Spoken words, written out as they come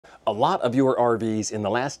A lot of your RVs in the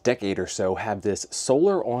last decade or so have this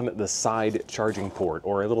solar on the side charging port,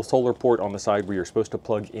 or a little solar port on the side where you're supposed to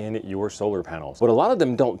plug in your solar panels. What a lot of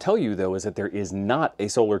them don't tell you though is that there is not a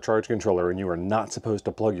solar charge controller and you are not supposed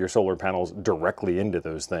to plug your solar panels directly into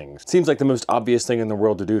those things. It seems like the most obvious thing in the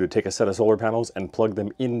world to do, to take a set of solar panels and plug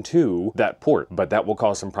them into that port, but that will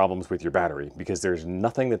cause some problems with your battery because there's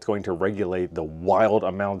nothing that's going to regulate the wild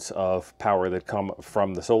amounts of power that come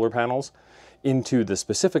from the solar panels into the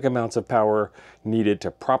specific amounts of power needed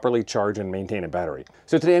to properly charge and maintain a battery.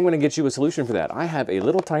 So today I'm going to get you a solution for that. I have a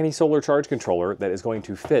little tiny solar charge controller that is going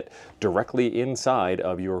to fit directly inside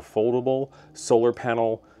of your foldable solar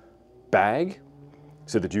panel bag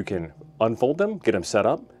so that you can unfold them, get them set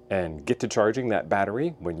up, and get to charging that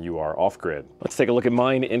battery when you are off grid. Let's take a look at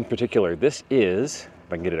mine in particular. This is,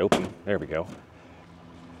 if I can get it open, there we go,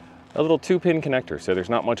 a little 2-pin connector, so there's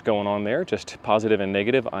not much going on there, just positive and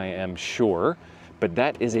negative, I am sure. But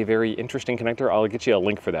that is a very interesting connector. I'll get you a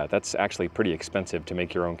link for that. That's actually pretty expensive to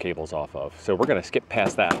make your own cables off of. So we're gonna skip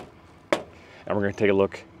past that, and we're gonna take a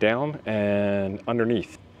look down and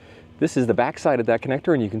underneath. This is the back side of that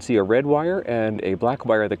connector, and you can see a red wire and a black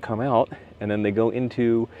wire that come out, and then they go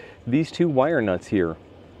into these two wire nuts here.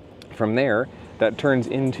 From there, that turns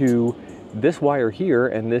into this wire here,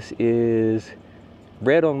 and this is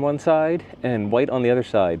red on one side and white on the other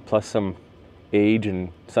side, plus some age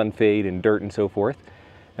and sun fade and dirt and so forth.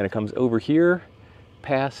 And it comes over here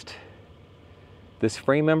past this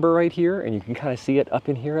frame member right here, and you can kind of see it up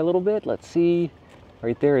in here a little bit. Let's see,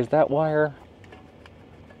 right there is that wire.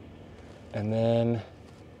 And then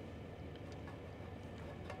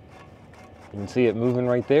you can see it moving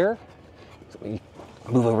right there. So we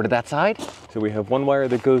move over to that side. So we have one wire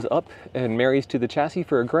that goes up and marries to the chassis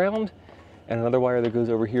for a ground, and another wire that goes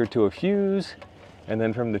over here to a fuse, and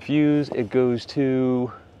then from the fuse it goes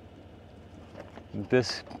to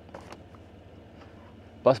this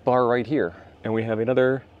bus bar right here. And we have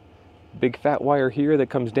another big fat wire here that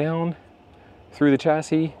comes down through the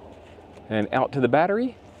chassis and out to the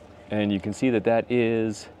battery, and you can see that that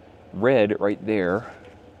is red right there.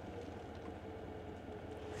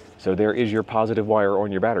 So there is your positive wire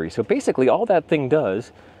on your battery. So basically all that thing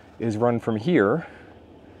does is run from here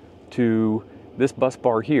to this bus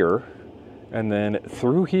bar here, and then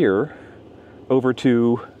through here over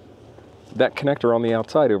to that connector on the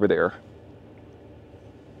outside over there.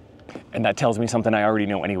 And that tells me something I already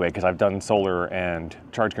know anyway, because I've done solar and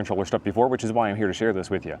charge controller stuff before, which is why I'm here to share this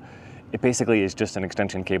with you. It basically is just an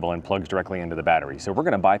extension cable and plugs directly into the battery. So we're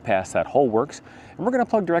going to bypass that whole works, and we're going to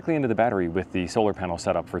plug directly into the battery with the solar panel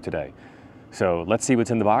setup for today. So let's see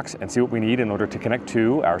what's in the box and see what we need in order to connect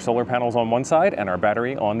to our solar panels on one side and our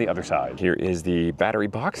battery on the other side. Here is the battery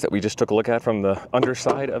box that we just took a look at from the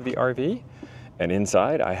underside of the RV. And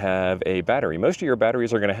inside I have a battery. Most of your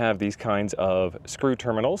batteries are going to have these kinds of screw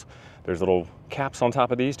terminals. There's little caps on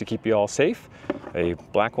top of these to keep you all safe, a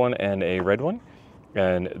black one and a red one.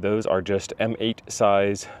 And those are just M8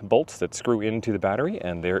 size bolts that screw into the battery,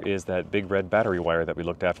 and there is that big red battery wire that we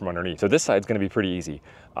looked at from underneath. So this side's gonna be pretty easy.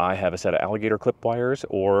 I have a set of alligator clip wires,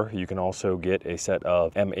 or you can also get a set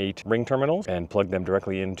of M8 ring terminals and plug them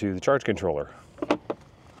directly into the charge controller.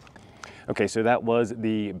 Okay, so that was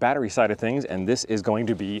the battery side of things, and this is going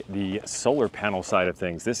to be the solar panel side of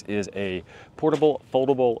things. This is a portable,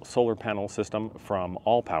 foldable solar panel system from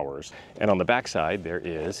All Powers. And on the back side, there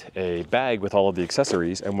is a bag with all of the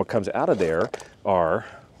accessories, and what comes out of there are,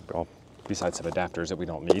 well, besides some adapters that we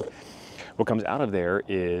don't need, what comes out of there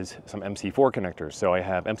is some MC4 connectors. So I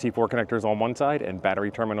have MC4 connectors on one side and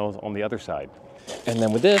battery terminals on the other side. And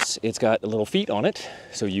then with this, it's got little feet on it,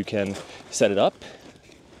 so you can set it up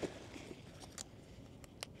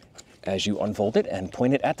as you unfold it and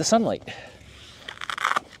point it at the sunlight.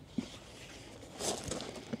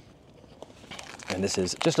 And this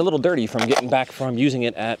is just a little dirty from getting back from using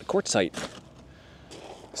it at Quartzsite.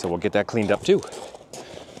 So we'll get that cleaned up too.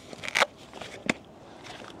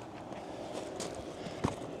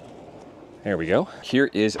 There we go. Here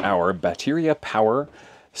is our Bateriapower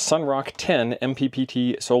Sunrock 10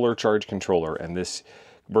 MPPT solar charge controller, and this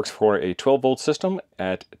works for a 12-volt system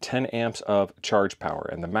at 10 amps of charge power,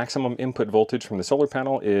 and the maximum input voltage from the solar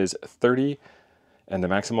panel is 30, and the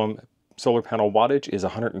maximum solar panel wattage is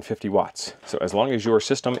 150 watts. So as long as your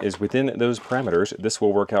system is within those parameters, this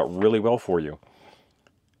will work out really well for you.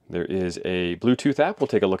 There is a Bluetooth app. We'll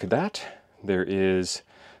take a look at that. There is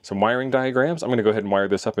some wiring diagrams. I'm going to go ahead and wire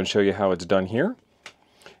this up and show you how it's done here.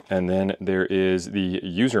 And then there is the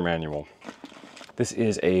user manual. This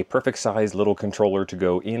is a perfect size little controller to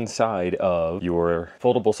go inside of your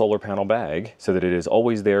foldable solar panel bag so that it is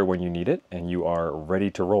always there when you need it and you are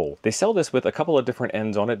ready to roll. They sell this with a couple of different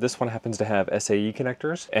ends on it. This one happens to have SAE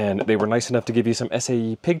connectors, and they were nice enough to give you some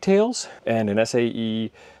SAE pigtails and an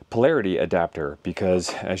SAE polarity adapter,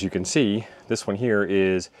 because as you can see, this one here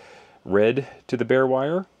is red to the bare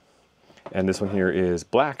wire and this one here is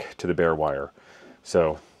black to the bare wire.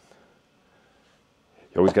 So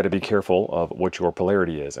you always got to be careful of what your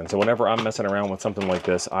polarity is. And so whenever I'm messing around with something like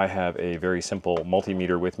this, I have a very simple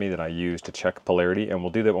multimeter with me that I use to check polarity, and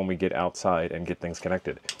we'll do that when we get outside and get things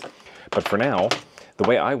connected. But for now, the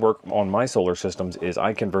way I work on my solar systems is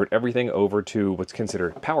I convert everything over to what's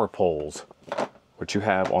considered power poles, which you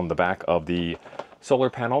have on the back of the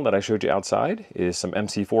solar panel that I showed you outside is some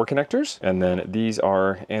MC4 connectors, and then these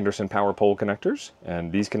are Anderson power pole connectors,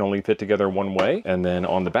 and these can only fit together one way. And then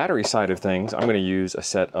on the battery side of things, I'm going to use a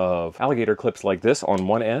set of alligator clips like this on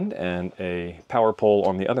one end and a power pole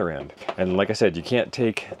on the other end. And like I said, you can't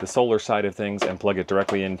take the solar side of things and plug it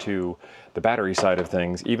directly into the battery side of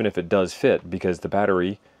things, even if it does fit, because the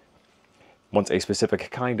battery wants a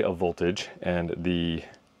specific kind of voltage, and the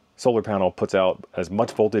solar panel puts out as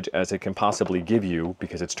much voltage as it can possibly give you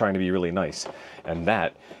because it's trying to be really nice. And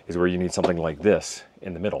that is where you need something like this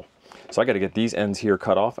in the middle. So I got to get these ends here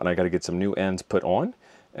cut off, and I got to get some new ends put on,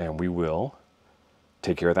 and we will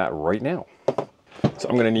take care of that right now. So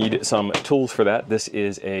I'm going to need some tools for that. This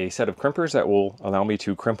is a set of crimpers that will allow me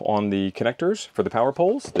to crimp on the connectors for the power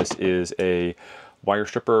poles. This is a wire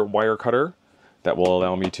stripper wire cutter that will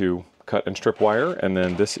allow me to cut and strip wire, and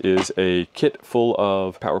then this is a kit full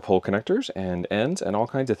of power pole connectors and ends and all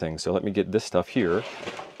kinds of things. So let me get this stuff here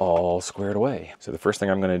all squared away. So the first thing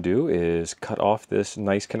I'm going to do is cut off this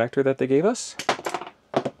nice connector that they gave us.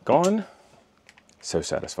 Gone. So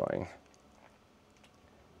satisfying.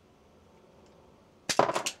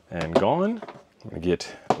 And gone. I'm going to get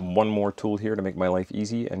one more tool here to make my life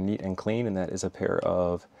easy and neat and clean, and that is a pair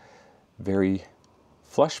of very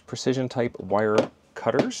flush precision type wire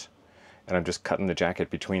cutters. And I'm just cutting the jacket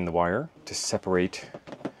between the wire to separate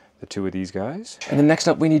the two of these guys. And then next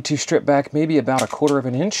up, we need to strip back maybe about 1/4 of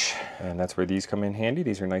an inch. And that's where these come in handy.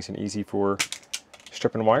 These are nice and easy for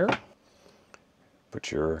stripping wire.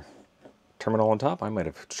 Put your terminal on top. I might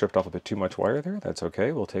have stripped off a bit too much wire there. That's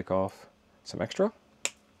okay. We'll take off some extra.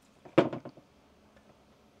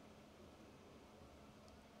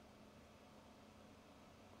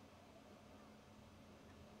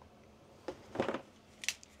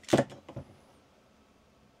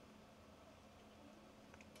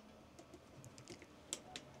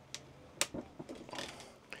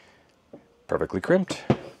 Perfectly crimped.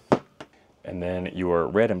 And then your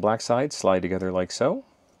red and black sides slide together like so.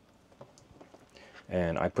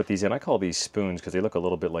 And I put these in, I call these spoons because they look a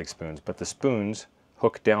little bit like spoons, but the spoons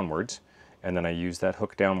hook downwards, and then I use that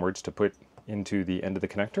hook downwards to put into the end of the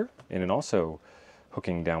connector in an also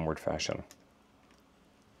hooking downward fashion.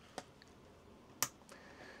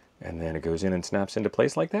 And then it goes in and snaps into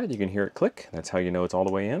place like that. You can hear it click. That's how you know it's all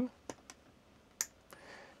the way in.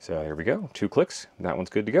 So there we go, 2 clicks. That one's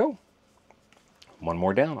good to go. One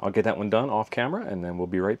more down. I'll get that one done off camera, and then we'll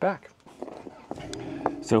be right back.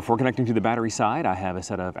 So for connecting to the battery side, I have a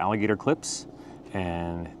set of alligator clips,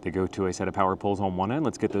 and they go to a set of power poles on one end.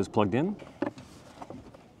 Let's get those plugged in.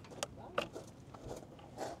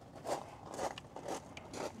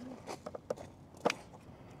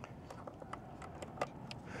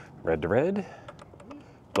 Red to red,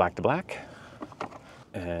 black to black.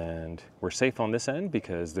 And we're safe on this end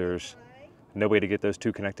because there's no way to get those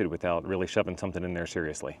two connected without really shoving something in there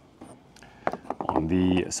seriously. On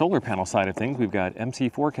the solar panel side of things, we've got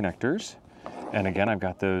MC4 connectors. And again, I've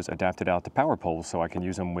got those adapted out to power poles so I can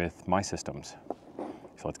use them with my systems.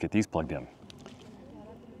 So let's get these plugged in.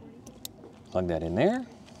 Plug that in there.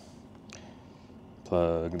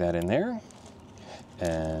 Plug that in there.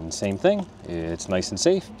 And same thing, it's nice and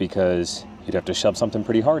safe because you'd have to shove something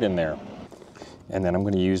pretty hard in there. And then I'm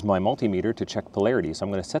going to use my multimeter to check polarity. So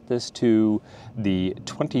I'm going to set this to the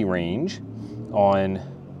 20 range on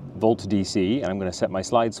volt DC, and I'm going to set my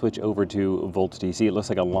slide switch over to volt DC. It looks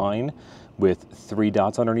like a line with 3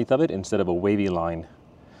 dots underneath of it instead of a wavy line.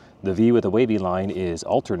 The V with a wavy line is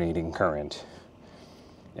alternating current.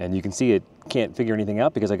 And you can see it can't figure anything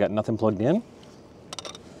out because I got nothing plugged in.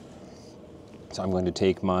 So I'm going to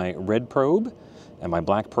take my red probe and my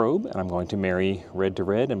black probe, and I'm going to marry red to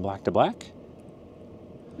red and black to black.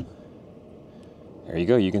 There you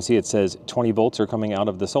go. You can see it says 20 volts are coming out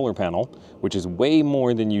of the solar panel, which is way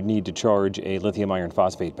more than you'd need to charge a lithium iron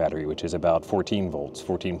phosphate battery, which is about 14 volts,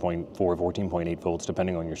 14.4, 14.8 volts,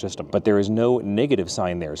 depending on your system. But there is no negative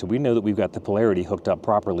sign there, so we know that we've got the polarity hooked up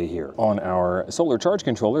properly here. On our solar charge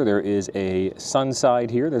controller, there is a sun side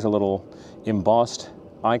here. There's a little embossed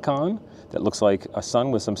icon that looks like a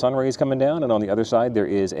sun with some sun rays coming down, and on the other side, there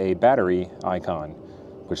is a battery icon,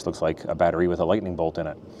 which looks like a battery with a lightning bolt in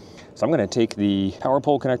it. So I'm going to take the power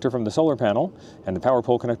pole connector from the solar panel and the power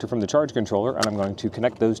pole connector from the charge controller, and I'm going to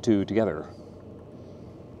connect those two together.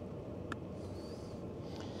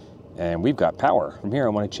 And we've got power. From here I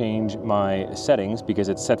want to change my settings because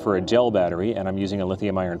it's set for a gel battery and I'm using a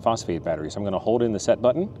lithium iron phosphate battery. So I'm going to hold in the set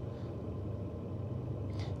button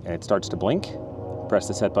and it starts to blink. Press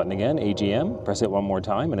the set button again, AGM, press it one more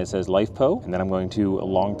time and it says LiFePO, and then I'm going to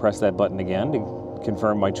long press that button again to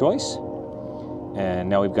confirm my choice. And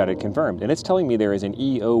now we've got it confirmed. And it's telling me there is an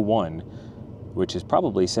E01, which is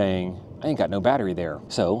probably saying, I ain't got no battery there.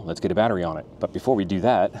 So let's get a battery on it. But before we do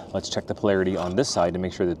that, let's check the polarity on this side to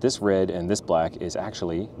make sure that this red and this black is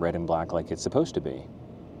actually red and black like it's supposed to be.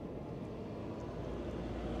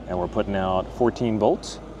 And we're putting out 14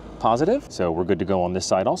 volts positive. So we're good to go on this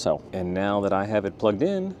side also. And now that I have it plugged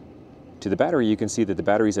in to the battery, you can see that the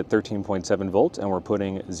battery's at 13.7 volts and we're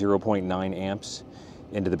putting 0.9 amps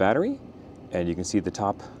into the battery. And you can see the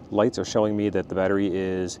top lights are showing me that the battery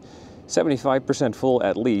is 75% full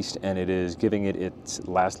at least, and it is giving it its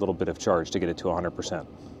last little bit of charge to get it to 100%.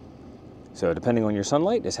 So depending on your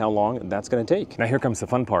sunlight is how long that's going to take. Now here comes the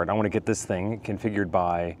fun part. I want to get this thing configured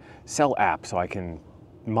by Cell app so I can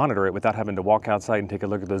monitor it without having to walk outside and take a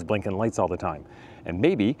look at those blinking lights all the time. And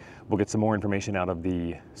maybe we'll get some more information out of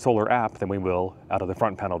the solar app than we will out of the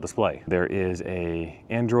front panel display. There is a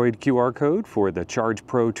Android QR code for the Charge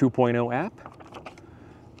Pro 2.0 app,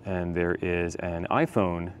 and there is an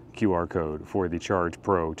iPhone QR code for the Charge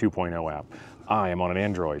Pro 2.0 app. I am on an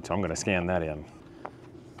Android, so I'm going to scan that in.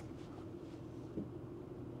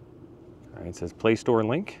 All right, it says Play Store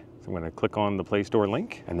link. So I'm going to click on the Play Store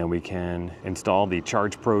link, and then we can install the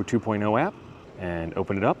Charge Pro 2.0 app and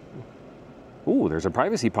open it up. Ooh, there's a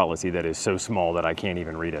privacy policy that is so small that I can't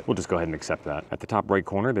even read it. We'll just go ahead and accept that. At the top right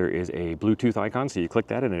corner, there is a Bluetooth icon. So you click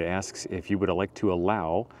that and it asks if you would like to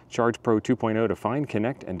allow Charge Pro 2.0 to find,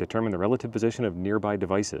 connect, and determine the relative position of nearby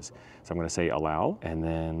devices. So I'm going to say allow, and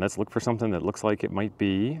then let's look for something that looks like it might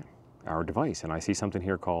be our device. And I see something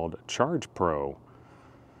here called Charge Pro.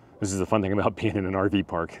 This is the fun thing about being in an RV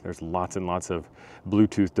park. There's lots and lots of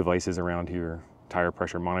Bluetooth devices around here. Tire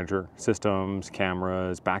pressure monitor systems,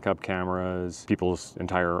 cameras, backup cameras, people's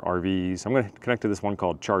entire RVs. I'm going to connect to this one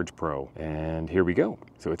called Charge Pro, and here we go.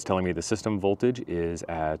 So it's telling me the system voltage is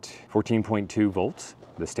at 14.2 volts,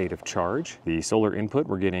 the state of charge. The solar input,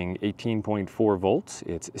 we're getting 18.4 volts.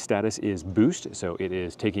 Its status is boost, so it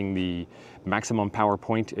is taking the maximum power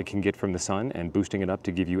point it can get from the sun and boosting it up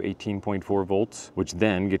to give you 18.4 volts, which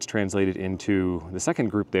then gets translated into the second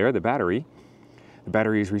group there, the battery. The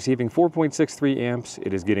battery is receiving 4.63 amps,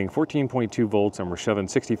 it is getting 14.2 volts, and we're shoving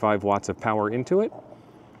 65 watts of power into it.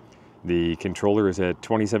 The controller is at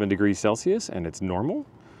 27 degrees Celsius, and it's normal.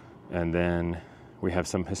 And then we have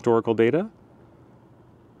some historical data,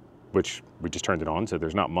 which we just turned it on, so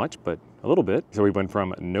there's not much, but a little bit. So we went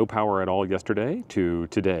from no power at all yesterday to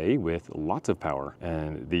today with lots of power.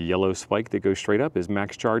 And the yellow spike that goes straight up is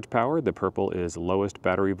max charge power. The purple is lowest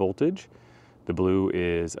battery voltage. The blue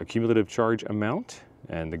is accumulative charge amount,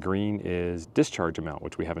 and the green is discharge amount,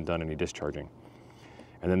 which we haven't done any discharging.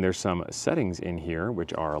 And then there's some settings in here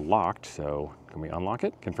which are locked, so can we unlock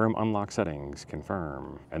it? Confirm unlock settings,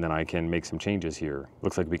 confirm. And then I can make some changes here.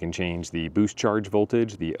 Looks like we can change the boost charge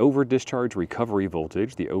voltage, the over discharge recovery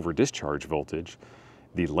voltage, the over discharge voltage,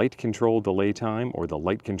 the light control delay time, or the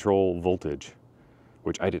light control voltage,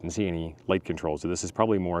 which I didn't see any light control. So this is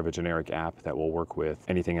probably more of a generic app that will work with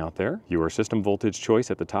anything out there. Your system voltage choice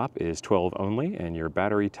at the top is 12 only, and your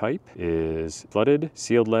battery type is flooded,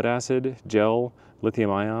 sealed lead acid, gel,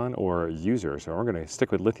 lithium ion, or user. So we're gonna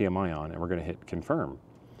stick with lithium ion and we're gonna hit confirm.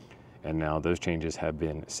 And now those changes have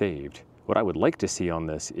been saved. What I would like to see on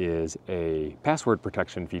this is a password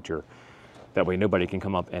protection feature. That way nobody can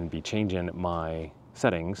come up and be changing my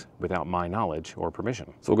settings without my knowledge or permission.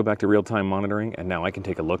 So we'll go back to real-time monitoring, and now I can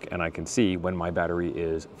take a look and I can see when my battery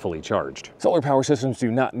is fully charged. Solar power systems do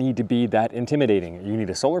not need to be that intimidating. You need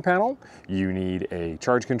a solar panel, you need a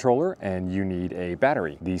charge controller, and you need a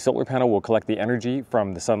battery. The solar panel will collect the energy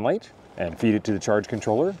from the sunlight, and feed it to the charge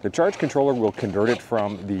controller. The charge controller will convert it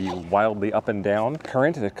from the wildly up and down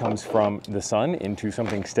current that comes from the sun into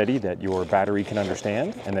something steady that your battery can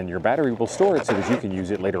understand, and then your battery will store it so that you can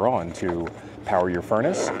use it later on to power your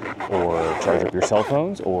furnace, or charge up your cell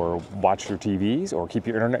phones, or watch your TVs, or keep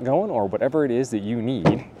your internet going, or whatever it is that you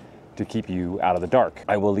need to keep you out of the dark.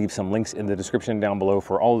 I will leave some links in the description down below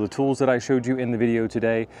for all of the tools that I showed you in the video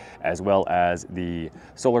today, as well as the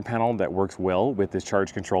solar panel that works well with this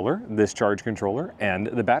charge controller, and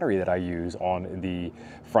the battery that I use on the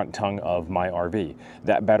front tongue of my RV.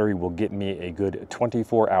 That battery will get me a good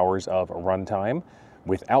 24 hours of runtime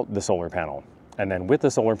without the solar panel. And then with the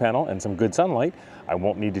solar panel and some good sunlight, I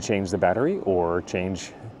won't need to change the battery or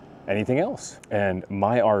change anything else. And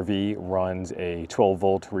my RV runs a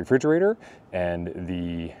 12-volt refrigerator and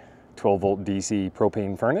the 12-volt DC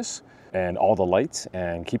propane furnace and all the lights,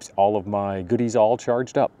 and keeps all of my goodies all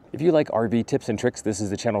charged up. If you like RV tips and tricks, this is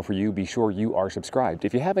the channel for you. Be sure you are subscribed.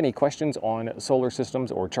 If you have any questions on solar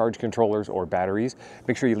systems or charge controllers or batteries,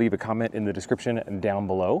 make sure you leave a comment in the description down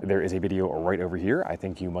below. There is a video right over here I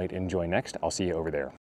think you might enjoy next. I'll see you over there.